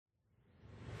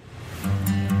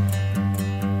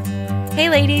Hey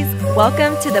ladies,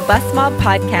 welcome to the Bus Mob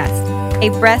Podcast,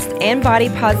 a breast and body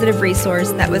positive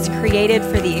resource that was created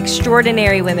for the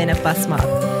extraordinary women of Bus Mob.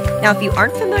 Now, if you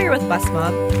aren't familiar with Bus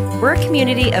Mob, we're a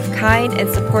community of kind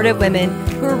and supportive women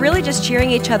who are really just cheering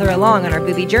each other along on our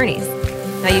booby journeys.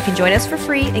 Now you can join us for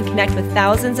free and connect with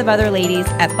thousands of other ladies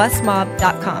at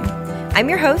busmob.com. I'm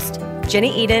your host,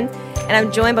 Jenny Eden, and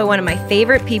I'm joined by one of my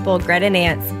favorite people, Greta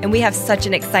Nance, and we have such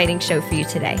an exciting show for you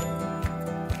today.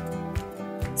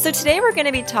 So today we're going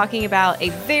to be talking about a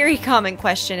very common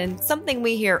question and something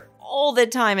we hear all the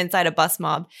time inside a Bus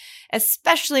Mob,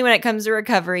 especially when it comes to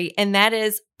recovery, and that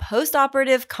is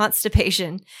post-operative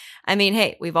constipation. I mean,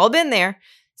 hey, we've all been there.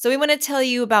 So we want to tell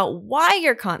you about why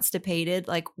you're constipated,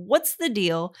 like what's the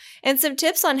deal, and some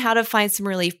tips on how to find some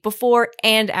relief before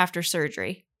and after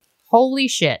surgery. Holy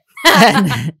shit.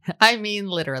 I mean,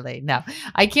 literally. No,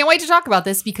 I can't wait to talk about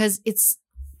this because it's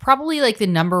probably like the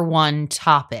number one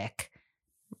topic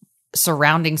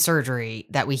surrounding surgery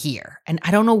that we hear. And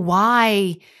I don't know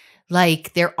why,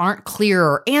 like, there aren't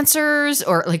clearer answers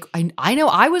or like, I know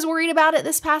I was worried about it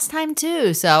this past time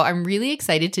too. So I'm really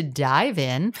excited to dive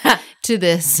in to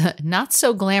this not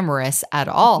so glamorous at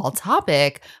all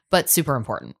topic, but super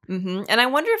important. Mm-hmm. And I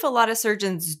wonder if a lot of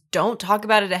surgeons don't talk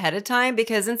about it ahead of time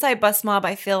because inside Bus Mob,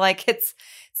 I feel like it's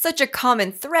such a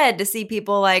common thread to see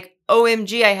people like,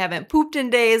 OMG, I haven't pooped in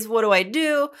days. What do I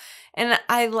do? And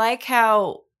I like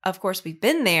how, of course, we've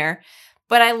been there,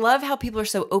 but I love how people are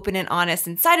so open and honest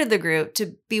inside of the group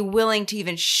to be willing to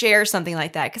even share something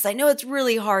like that because I know it's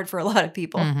really hard for a lot of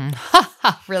people. Mm-hmm.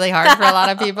 Really hard for a lot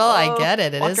of people. I get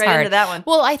it. It is right hard. Into that one.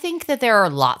 Well, I think that there are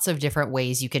lots of different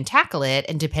ways you can tackle it,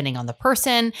 and depending on the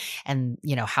person and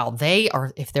how they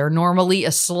are, if they're normally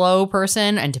a slow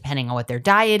person, and depending on what their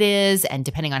diet is, and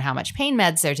depending on how much pain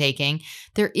meds they're taking,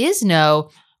 there is no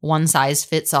one size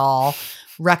fits all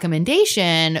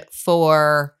recommendation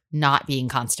for not being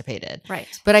constipated. Right.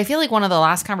 But I feel like one of the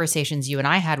last conversations you and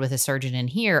I had with a surgeon in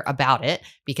here about it,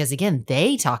 because again,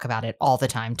 they talk about it all the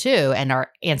time too and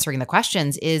are answering the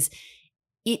questions, is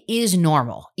it is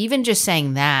normal. Even just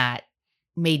saying that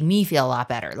made me feel a lot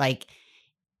better. Like,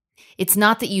 it's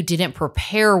not that you didn't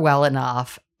prepare well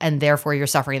enough and therefore you're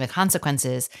suffering the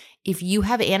consequences. If you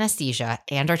have anesthesia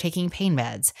and are taking pain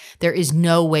meds, there is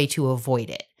no way to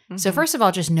avoid it. So first of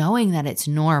all, just knowing that it's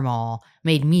normal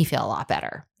made me feel a lot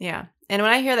better. Yeah. And when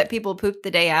I hear that people poop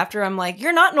the day after, I'm like,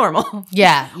 you're not normal.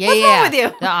 Yeah. What's wrong with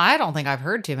you? No, I don't think I've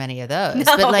heard too many of those.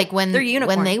 No, but like when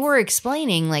they were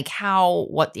explaining like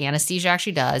what the anesthesia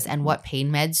actually does and what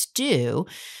pain meds do,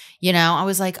 I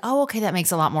was like, oh, okay, that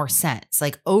makes a lot more sense.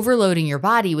 Like overloading your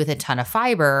body with a ton of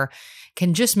fiber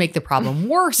can just make the problem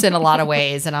worse in a lot of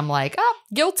ways. And I'm like, oh,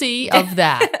 guilty of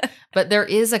that. But there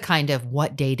is a kind of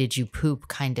what day did you poop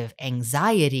kind of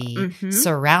anxiety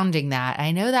surrounding that.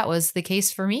 I know that was the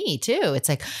case for me too. It's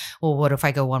like, well, what if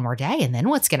I go one more day and then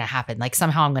what's going to happen? Like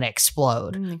somehow I'm going to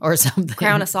explode or something.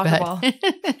 Crown a soccer ball.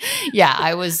 Yeah,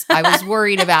 I was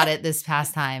worried about it this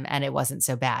past time and it wasn't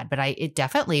so bad. But it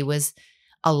definitely was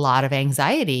a lot of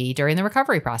anxiety during the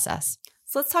recovery process.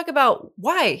 So let's talk about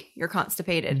why you're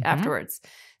constipated afterwards.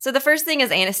 So the first thing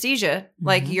is anesthesia.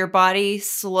 Like your body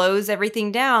slows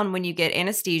everything down when you get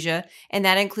anesthesia, and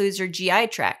that includes your GI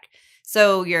tract.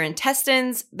 So your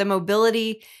intestines, the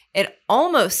mobility, it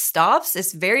almost stops.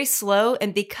 It's very slow.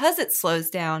 And because it slows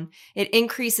down, it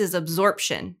increases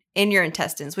absorption in your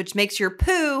intestines, which makes your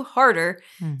poo harder.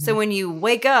 So when you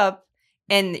wake up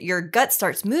and your gut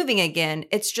starts moving again,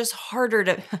 it's just harder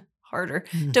to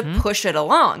push it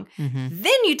along.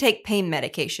 Then you take pain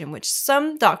medication, which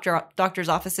some doctors'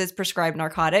 offices prescribe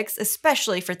narcotics,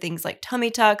 especially for things like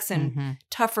tummy tucks and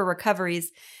tougher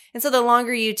recoveries. And so the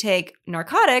longer you take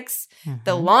narcotics,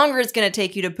 the longer it's going to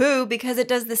take you to poo because it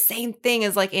does the same thing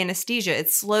as like anesthesia. It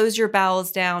slows your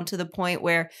bowels down to the point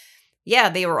where, yeah,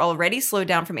 they were already slowed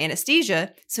down from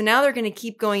anesthesia. So now they're going to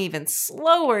keep going even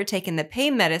slower, taking the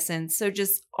pain medicine. So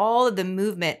just all of the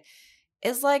movement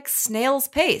is like snail's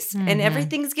pace and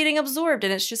everything's getting absorbed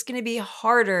and it's just going to be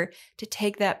harder to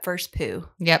take that first poo.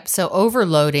 Yep. So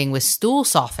overloading with stool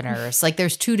softeners, like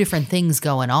there's two different things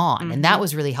going on. And that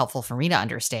was really helpful for me to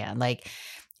understand. Like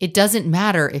it doesn't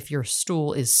matter if your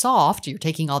stool is soft, you're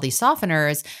taking all these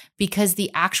softeners because the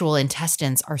actual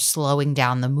intestines are slowing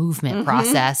down the movement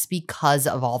process because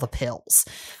of all the pills.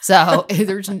 So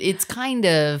it's kind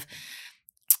of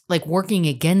like working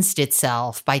against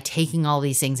itself by taking all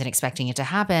these things and expecting it to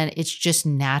happen. It's just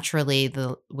naturally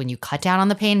when you cut down on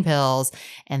the pain pills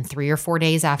and 3 or 4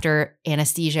 days after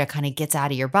anesthesia kind of gets out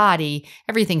of your body,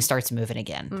 everything starts moving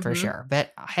again for sure.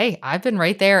 But hey, I've been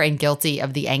right there and guilty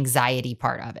of the anxiety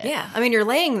part of it. Yeah. I mean, you're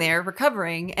laying there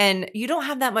recovering and you don't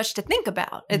have that much to think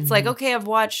about. It's like, okay, I've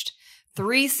watched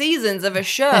 3 seasons of a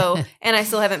show and I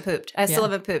still haven't pooped. I still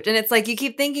haven't pooped. And it's like you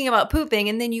keep thinking about pooping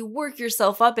and then you work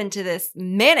yourself up into this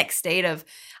manic state of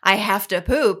I have to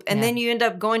poop. And then you end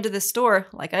up going to the store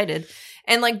like I did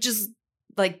and like just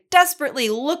like desperately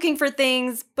looking for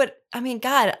things. But I mean,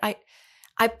 God,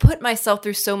 I put myself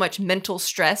through so much mental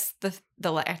stress the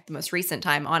most recent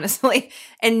time, honestly,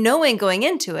 and knowing going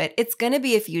into it, it's going to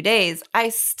be a few days. I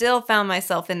still found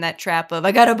myself in that trap of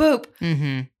I got to poop.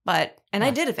 Mm-hmm. But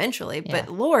I did eventually. But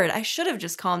Lord, I should have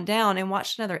just calmed down and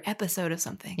watched another episode of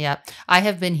something. Yep. I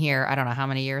have been here, I don't know how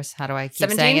many years. How do I keep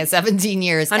 17? saying it? 17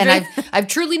 years. 100? And I've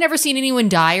truly never seen anyone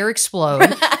die or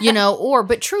explode,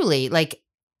 but truly like,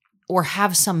 or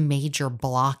have some major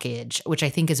blockage, which I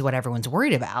think is what everyone's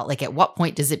worried about. Like, at what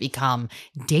point does it become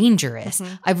dangerous?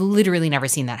 Mm-hmm. I've literally never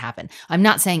seen that happen. I'm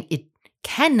not saying it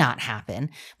cannot happen,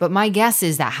 but my guess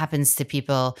is that happens to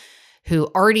people who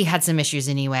already had some issues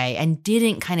anyway and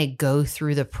didn't kind of go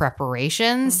through the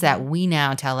preparations that we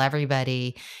now tell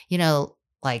everybody,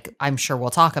 like I'm sure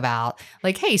we'll talk about,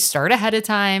 like, hey, start ahead of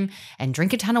time and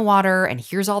drink a ton of water. And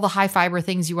here's all the high fiber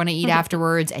things you want to eat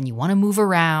afterwards. And you want to move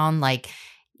around. Like,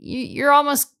 you're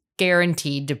almost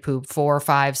guaranteed to poop 4,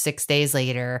 5, 6 days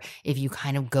later if you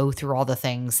kind of go through all the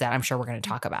things that I'm sure we're going to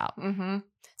talk about. Mm-hmm.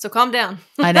 So calm down.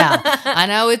 I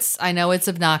know it's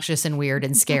obnoxious and weird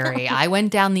and scary. I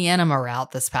went down the enema route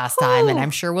this past time, and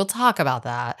I'm sure we'll talk about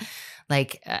that.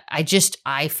 Like,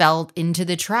 I fell into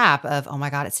the trap of, oh my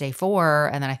God, it's day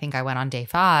 4. And then I think I went on day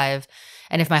 5.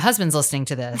 And if my husband's listening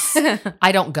to this,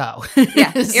 I don't go.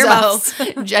 Yeah, earmuffs.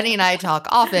 So Jenny and I talk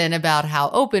often about how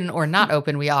open or not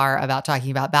open we are about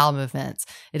talking about bowel movements.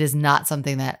 It is not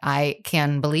something that I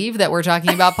can believe that we're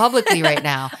talking about publicly right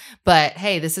now. But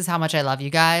hey, this is how much I love you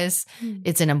guys.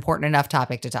 It's an important enough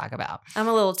topic to talk about. I'm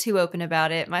a little too open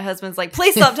about it. My husband's like,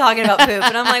 please stop talking about poop.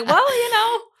 And I'm like, well,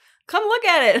 come look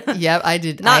at it. Yep, I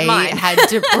did. Not mine. I had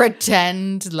to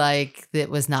pretend like it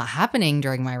was not happening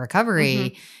during my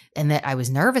recovery. And that I was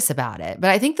nervous about it. But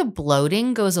I think the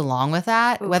bloating goes along with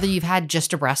that. Oof. Whether you've had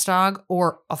just a breast dog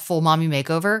or a full mommy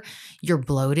makeover, you're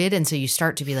bloated. And so you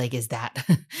start to be like, is that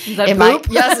poop? Is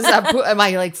that poop? Am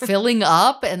I like filling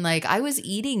up? And like, I was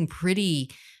eating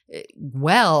pretty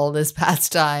well this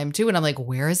past time too. And I'm like,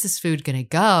 where is this food going to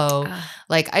go?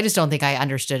 Like, I just don't think I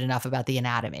understood enough about the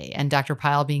anatomy. And Dr.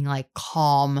 Pyle being like,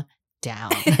 calm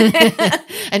down.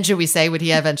 And should we say what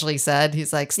he eventually said?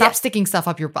 He's like, stop sticking stuff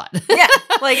up your butt. Yeah.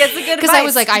 Like, it's a good advice. Because I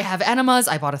was like, I have enemas.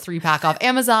 I bought a 3-pack off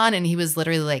Amazon. And he was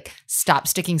literally like, stop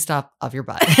sticking stuff up your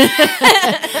butt.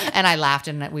 And I laughed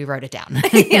and we wrote it down.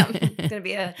 Yeah. It's going to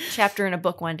be a chapter in a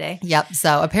book one day. Yep.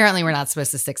 So apparently we're not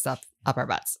supposed to stick stuff up our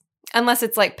butts. Unless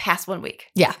it's like past 1 week.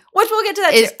 Yeah. Which we'll get to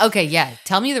that too. Okay. Yeah.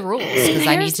 Tell me the rules because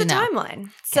I need to know. Here's the timeline.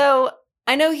 Okay. So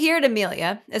I know here at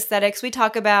Amelia Aesthetics, we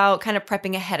talk about kind of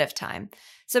prepping ahead of time.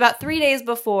 So about 3 days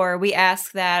before, we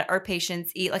ask that our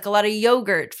patients eat like a lot of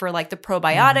yogurt for like the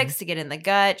probiotics to get in the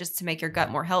gut, just to make your gut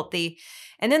more healthy.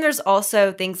 And then there's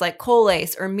also things like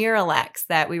Colace or Miralax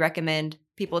that we recommend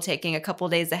people taking a couple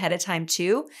days ahead of time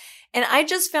too. And I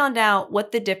just found out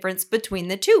what the difference between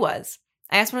the two was.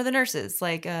 I asked one of the nurses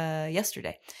like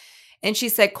yesterday, and she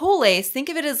said Colace, think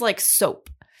of it as like soap.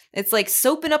 It's like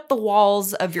soaping up the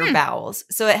walls of your bowels.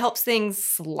 So it helps things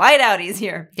slide out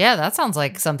easier. Yeah, that sounds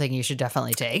like something you should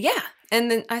definitely take. Yeah.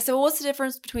 And then I said, well, what's the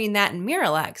difference between that and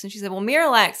Miralax? And she said, well,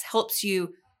 Miralax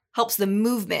helps the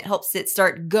movement, helps it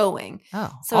start going. Oh,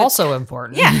 so also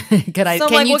important. Yeah.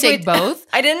 Can you take both?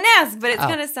 I didn't ask, but it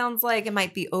kind of sounds like it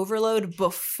might be overload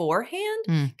beforehand.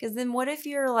 Because then what if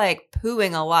you're like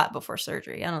pooing a lot before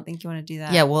surgery? I don't think you want to do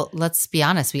that. Yeah, well, let's be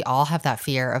honest. We all have that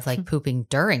fear of like pooping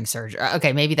during surgery.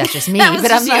 Okay, maybe that's just me, but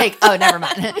I'm like, oh, never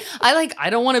mind. I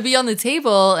don't want to be on the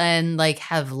table and like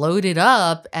have loaded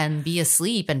up and be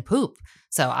asleep and poop.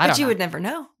 So I don't know. But you would never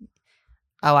know.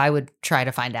 Oh, I would try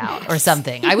to find out or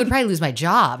something. I would probably lose my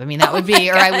job. I mean, that would be,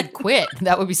 or I would quit.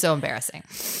 That would be so embarrassing.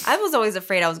 I was always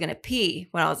afraid I was going to pee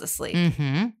when I was asleep.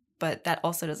 Mm-hmm. But that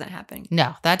also doesn't happen.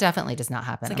 No, that definitely does not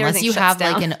happen. Like unless you have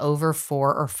like an over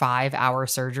 4 or 5 hour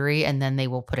surgery and then they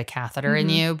will put a catheter in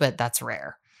you, but that's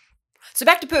rare. So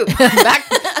back to poop.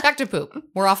 back to poop.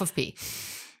 We're off of pee.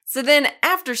 So then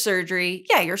after surgery,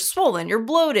 yeah, you're swollen, you're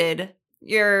bloated.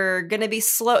 You're going to be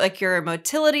slow, like your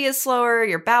motility is slower,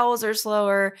 your bowels are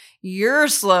slower, you're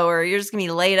slower, you're just going to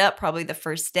be laid up probably the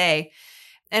first day.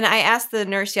 And I asked the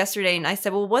nurse yesterday and I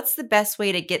said, well, what's the best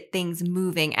way to get things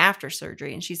moving after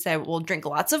surgery? And she said, well, drink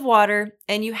lots of water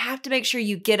and you have to make sure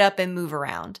you get up and move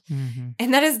around. Mm-hmm.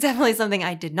 And that is definitely something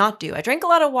I did not do. I drank a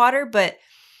lot of water, but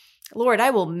Lord, I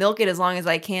will milk it as long as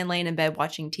I can laying in bed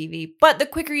watching TV. But the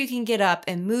quicker you can get up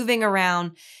and moving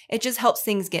around, it just helps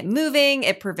things get moving.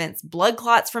 It prevents blood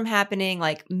clots from happening.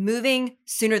 Like moving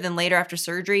sooner than later after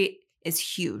surgery is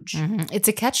huge. It's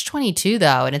a catch-22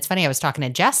 though. And it's funny, I was talking to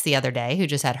Jess the other day who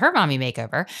just had her mommy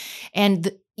makeover,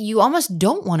 and you almost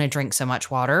don't want to drink so much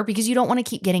water because you don't want to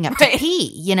keep getting up to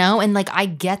pee, you know? And like, I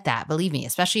get that, believe me,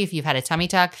 especially if you've had a tummy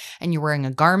tuck and you're wearing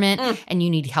a garment and you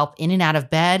need help in and out of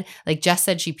bed. Like Jess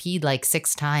said, she peed like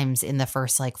 6 times in the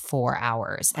first like 4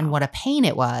 hours. And what a pain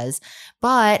it was.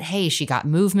 But hey, she got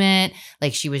movement,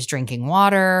 like she was drinking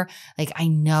water. Like I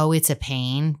know it's a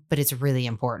pain, but it's really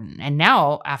important. And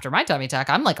now after my tummy tuck,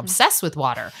 I'm like obsessed with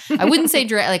water. I wouldn't say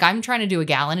like I'm trying to do a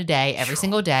gallon a day every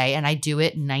single day, and I do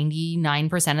it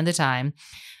 99% of the time.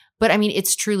 But I mean,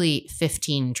 it's truly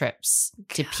 15 trips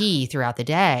to pee throughout the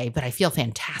day, but I feel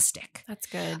fantastic. That's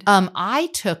good. I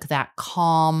took that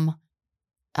Calm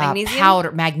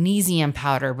magnesium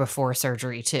powder before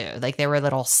surgery too. Like there were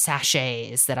little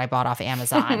sachets that I bought off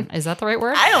Amazon. Is that the right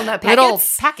word? I don't know. Little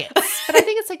packets, but I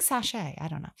think it's like sachet. I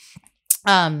don't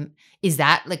know. Is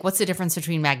that like, what's the difference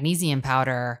between magnesium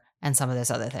powder and some of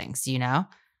those other things? Do you know?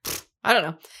 I don't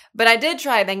know. But I did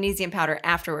try magnesium powder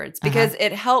afterwards because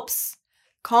it helps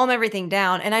calm everything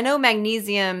down. And I know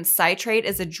magnesium citrate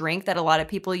is a drink that a lot of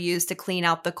people use to clean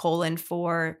out the colon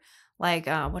for like,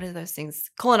 what are those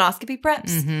things? Colonoscopy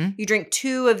preps. You drink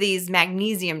 2 of these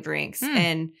magnesium drinks.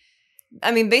 And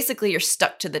I mean, basically you're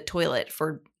stuck to the toilet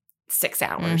for 6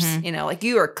 hours, you know, like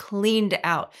you are cleaned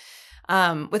out.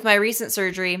 With my recent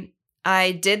surgery,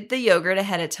 I did the yogurt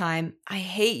ahead of time. I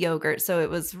hate yogurt, so it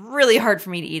was really hard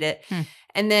for me to eat it.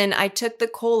 And then I took the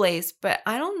Colace, but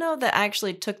I don't know that I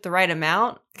actually took the right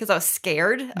amount because I was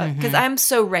scared because I'm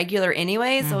so regular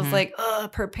anyway. So I was like,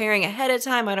 preparing ahead of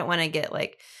time. I don't want to get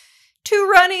like too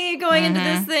runny going into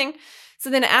this thing.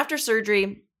 So then after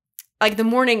surgery, like the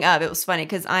morning of, it was funny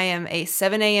because I am a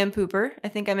 7 a.m. pooper. I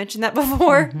think I mentioned that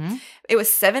before. It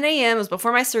was 7 a.m. It was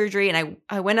before my surgery. And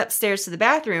I went upstairs to the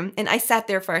bathroom and I sat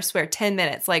there for, I swear, 10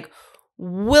 minutes, like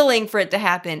willing for it to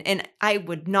happen. And I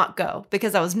would not go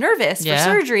because I was nervous for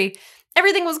surgery.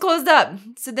 Everything was closed up.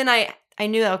 So then I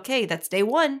knew, okay, that's day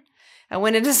 1. I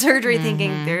went into surgery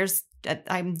thinking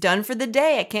I'm done for the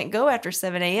day. I can't go after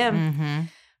 7 a.m.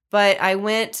 But I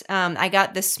went, I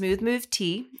got the Smooth Move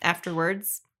tea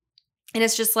afterwards. And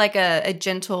it's just like a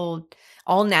gentle,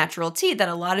 all-natural tea that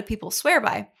a lot of people swear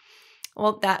by.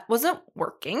 Well, that wasn't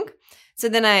working. So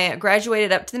then I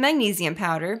graduated up to the magnesium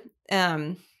powder.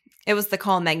 It was the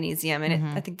Calm Magnesium,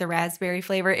 and I think the raspberry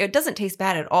flavor. It doesn't taste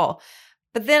bad at all.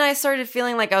 But then I started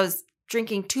feeling like I was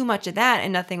drinking too much of that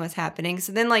and nothing was happening.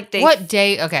 So then like What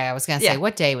day? Okay, I was going to say,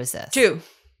 what day was this? 2.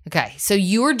 Okay, so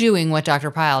you were doing what Dr.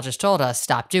 Pyle just told us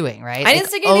stop doing, right? I didn't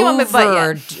stick anything on my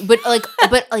butt yet.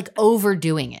 but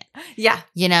overdoing it. Yeah,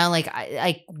 you know, like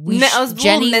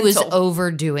Jenny was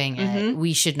overdoing it.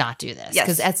 We should not do this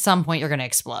because at some point you're going to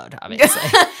explode.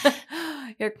 Obviously,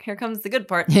 here comes the good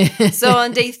part. So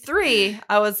on day 3,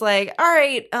 I was like, all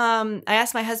right. I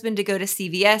asked my husband to go to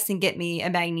CVS and get me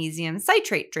a magnesium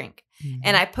citrate drink,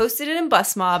 and I posted it in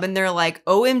Bus Mob, and they're like,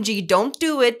 "OMG, don't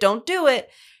do it, don't do it."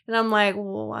 And I'm like,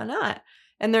 well, why not?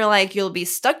 And they're like, you'll be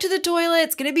stuck to the toilet.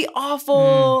 It's going to be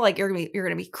awful. Like you're going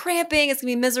to be cramping. It's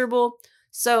going to be miserable.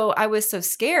 So I was so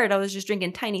scared. I was just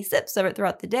drinking tiny sips of it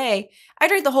throughout the day. I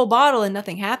drank the whole bottle and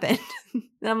nothing happened.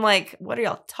 And I'm like, what are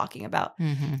y'all talking about?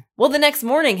 Well, the next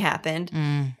morning happened.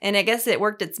 And I guess it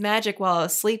worked its magic while I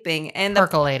was sleeping. And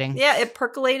percolating. It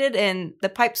percolated and the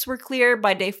pipes were clear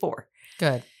by day 4.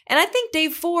 Good. And I think day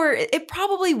 4, it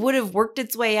probably would have worked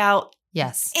its way out.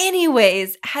 Yes.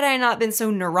 Anyways, had I not been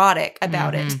so neurotic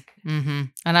about it. And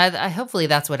I hopefully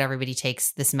that's what everybody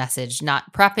takes this message.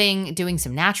 Not prepping, doing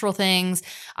some natural things.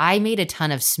 I made a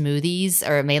ton of smoothies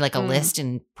or made like a list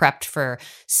and prepped for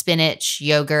spinach,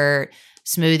 yogurt,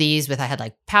 smoothies I had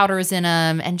like powders in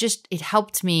them. And just it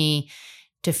helped me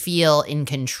to feel in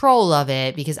control of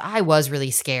it because I was really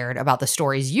scared about the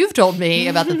stories you've told me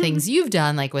about the things you've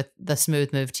done, like with the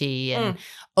Smooth Move tea and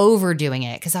overdoing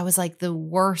it. Because I was like, the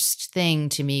worst thing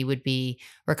to me would be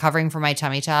recovering from my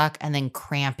tummy tuck and then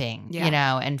cramping, you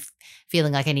know, and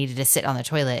feeling like I needed to sit on the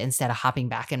toilet instead of hopping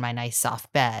back in my nice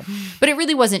soft bed. But it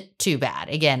really wasn't too bad.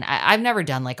 Again, I've never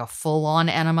done like a full-on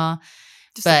enema.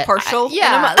 Just a partial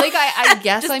enema. Like I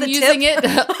guess I'm using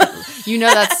it. You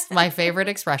know, that's my favorite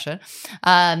expression.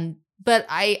 But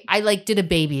I like did a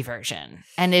baby version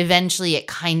and eventually it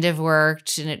kind of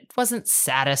worked and it wasn't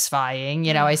satisfying.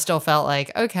 You know, I still felt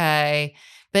like, okay,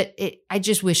 But I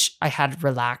just wish I had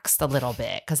relaxed a little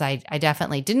bit because I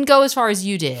definitely didn't go as far as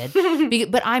you did,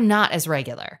 but I'm not as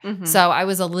regular. So I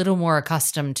was a little more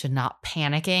accustomed to not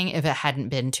panicking if it hadn't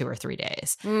been 2 or 3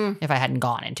 days, if I hadn't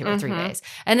gone in 2 or 3 days.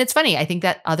 And it's funny. I think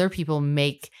that other people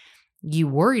make you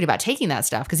worried about taking that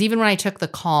stuff because even when I took the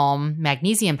Calm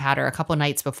magnesium powder a couple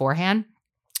nights beforehand,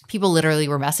 people literally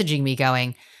were messaging me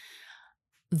going,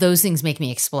 those things make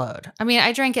me explode. I mean,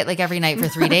 I drank it like every night for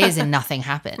 3 days and nothing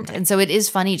happened. And so it is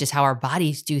funny just how our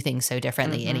bodies do things so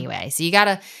differently anyway. So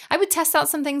I would test out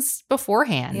some things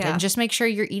beforehand and just make sure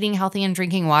you're eating healthy and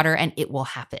drinking water and it will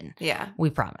happen. Yeah. We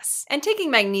promise. And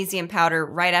taking magnesium powder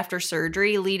right after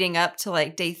surgery leading up to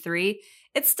like day 3,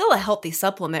 it's still a healthy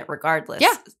supplement regardless.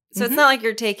 Yeah. So it's not like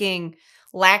you're taking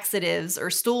laxatives or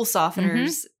stool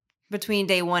softeners between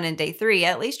day 1 and day 3.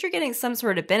 At least you're getting some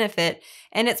sort of benefit,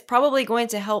 and it's probably going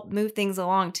to help move things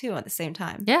along too at the same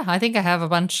time. Yeah, I think I have a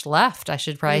bunch left. I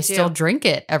should probably still drink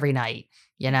it every night.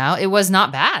 You know, it was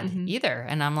not bad either.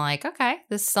 And I'm like, okay,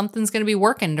 something's going to be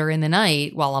working during the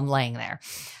night while I'm laying there.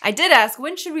 I did ask,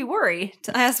 when should we worry?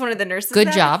 I asked one of the nurses.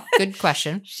 Good job. Good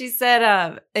question. She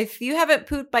said, if you haven't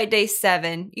pooped by day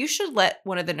 7, you should let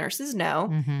one of the nurses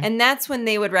know. And that's when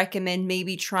they would recommend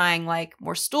maybe trying like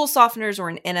more stool softeners or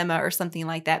an enema or something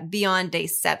like that beyond day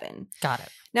 7. Got it.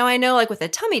 Now, I know like with a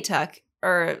tummy tuck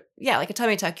like a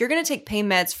tummy tuck, you're going to take pain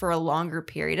meds for a longer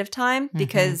period of time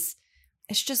because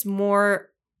it's just more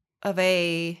of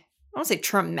I don't say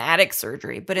traumatic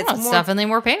surgery, but it's definitely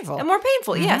more painful. And more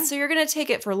painful, yeah. So you're going to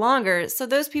take it for longer. So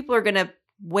those people are going to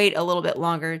wait a little bit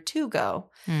longer to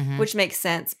go, which makes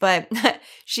sense. But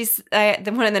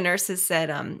one of the nurses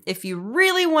said, if you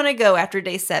really want to go after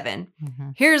day 7,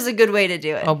 here's a good way to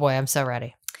do it. Oh boy, I'm so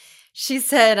ready. She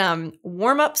said,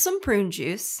 warm up some prune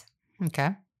juice.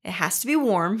 Okay. It has to be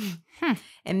warm.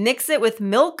 And mix it with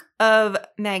milk of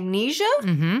magnesia.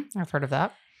 I've heard of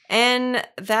that. And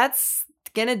that's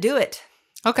going to do it.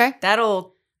 Okay.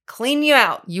 That'll clean you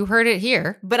out. You heard it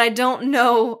here. But I don't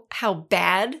know how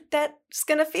bad that's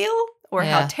going to feel or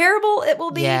how terrible it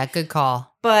will be. Yeah, good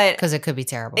call. But because it could be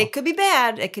terrible. It could be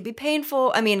bad. It could be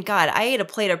painful. I mean, God, I ate a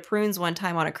plate of prunes one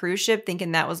time on a cruise ship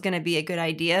thinking that was going to be a good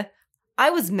idea. I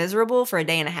was miserable for a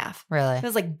day and a half. Really? It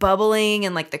was like bubbling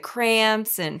and like the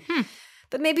cramps and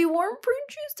but maybe warm prune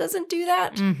juice doesn't do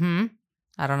that.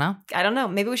 I don't know.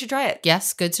 Maybe we should try it.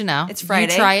 Yes, good to know. It's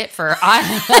Friday. You try it for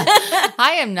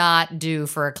I am not due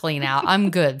for a clean out. I'm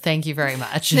good. Thank you very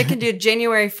much. It can do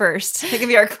January 1st. It can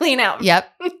be our clean out.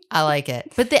 Yep. I like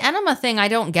it. But the enema thing, I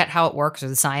don't get how it works or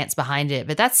the science behind it,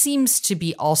 but that seems to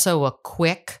be also a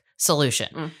quick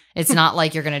solution. It's not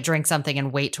like you're going to drink something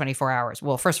and wait 24 hours.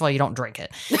 Well, first of all, you don't drink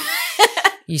it.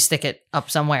 You stick it up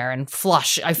somewhere and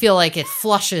flush. I feel like it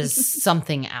flushes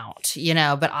something out,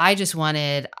 but I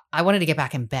wanted to get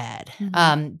back in bed.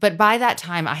 But by that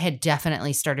time I had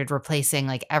definitely started replacing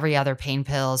like every other pain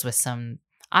pills with some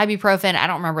ibuprofen. I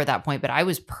don't remember at that point, but I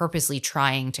was purposely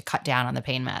trying to cut down on the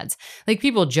pain meds. Like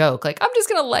people joke, like, I'm just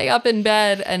going to lay up in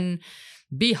bed and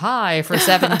be high for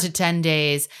 7 to 10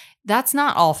 days. That's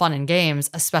not all fun and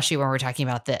games, especially when we're talking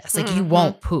about this. Like you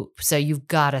won't poop. So you've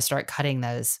got to start cutting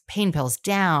those pain pills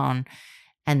down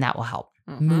and that will help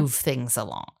move things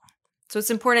along. So it's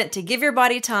important to give your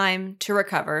body time to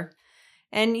recover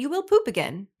and you will poop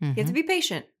again. You have to be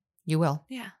patient. You will.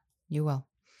 Yeah. You will.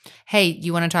 Hey,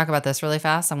 you want to talk about this really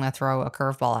fast? I'm going to throw a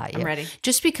curveball at you. I'm ready.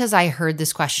 Just because I heard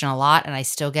this question a lot and I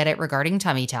still get it regarding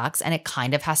tummy tucks and it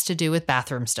kind of has to do with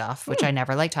bathroom stuff, which I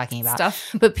never like talking about.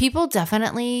 But people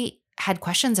definitely had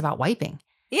questions about wiping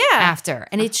after.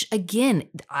 And it's, again,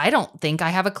 I don't think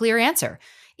I have a clear answer.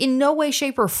 In no way,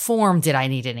 shape, or form did I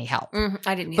need any help.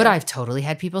 I didn't either. But I've totally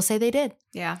had people say they did.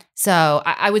 Yeah. So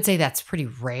I would say that's pretty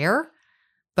rare.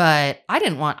 But I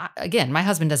didn't want, again, my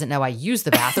husband doesn't know I use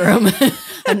the bathroom.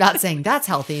 I'm not saying that's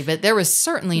healthy, but there was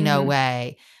certainly no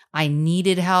way I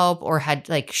needed help or had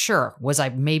was I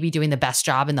maybe doing the best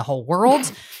job in the whole world?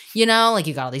 Like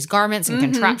you got all these garments and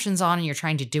contraptions on and you're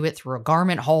trying to do it through a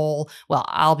garment hole. Well,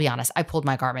 I'll be honest. I pulled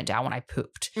my garment down when I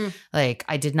pooped. Like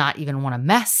I did not even want to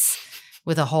mess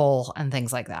with a hole and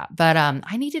things like that. But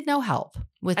I needed no help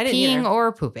with peeing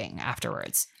or pooping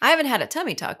afterwards. I haven't had a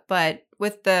tummy tuck, but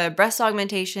with the breast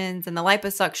augmentations and the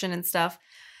liposuction and stuff,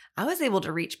 I was able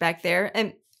to reach back there.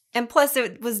 And plus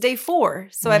it was day 4.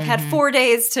 So I've had 4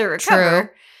 days to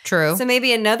recover. True. So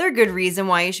maybe another good reason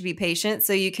why you should be patient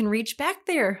so you can reach back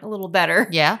there a little better.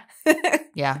 Yeah.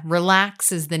 Yeah.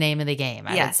 Relax is the name of the game,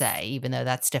 I would say, even though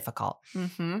that's difficult.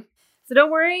 So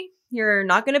don't worry. You're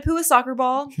not going to poo a soccer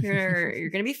ball. You're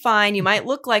going to be fine. You might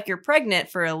look like you're pregnant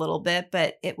for a little bit,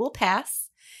 but it will pass.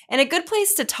 And a good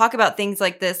place to talk about things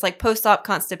like this, like post-op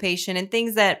constipation and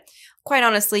things that quite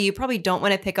honestly, you probably don't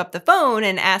want to pick up the phone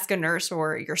and ask a nurse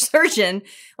or your surgeon,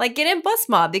 like get in Bus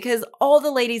Mob, because all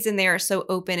the ladies in there are so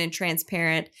open and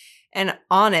transparent and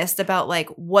honest about like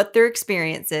what their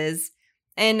experience is.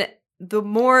 And the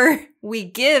more we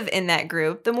give in that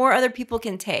group, the more other people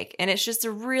can take. And it's just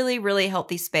a really, really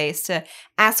healthy space to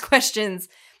ask questions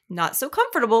not so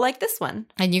comfortable like this one.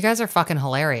 And you guys are fucking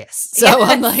hilarious. So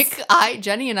Yes. I'm like,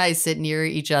 Jenny and I sit near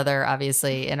each other,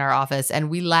 obviously, in our office, and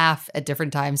we laugh at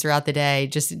different times throughout the day,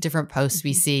 just different posts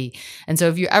we see. And so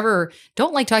if you ever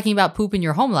don't like talking about poop in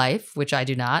your home life, which I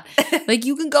do not, like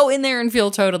you can go in there and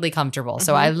feel totally comfortable.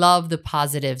 So I love the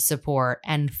positive support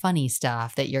and funny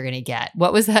stuff that you're going to get.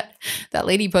 What was that? That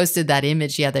lady posted that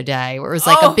image the other day where it was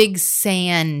like a big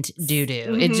sand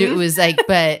doo-doo. It was like,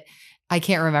 but I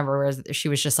can't remember where she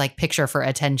was just like picture for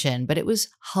attention, but it was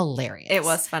hilarious. It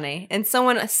was funny. And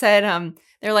someone said,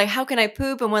 they're like, how can I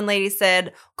poop? And one lady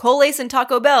said, Colace and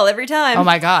Taco Bell every time. Oh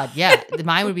my God. Yeah.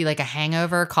 Mine would be like a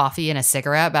hangover, coffee, and a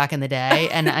cigarette back in the day.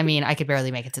 And I mean, I could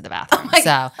barely make it to the bathroom.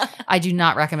 So I do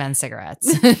not recommend cigarettes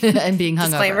and being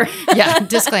hungover. Disclaimer. Yeah.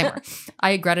 Disclaimer.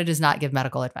 Greta does not give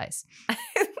medical advice.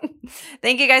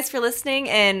 Thank you guys for listening,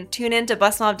 and tune in to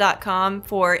busmob.com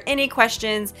for any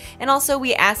questions. And also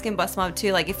we ask in Busmob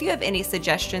too, like if you have any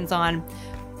suggestions on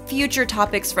future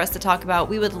topics for us to talk about,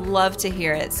 we would love to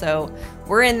hear it. So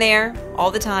we're in there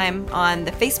all the time on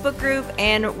the Facebook group,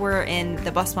 and we're in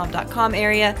the busmob.com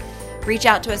area. Reach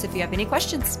out to us if you have any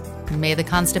questions. May the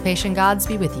constipation gods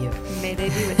be with you. May they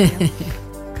be with you.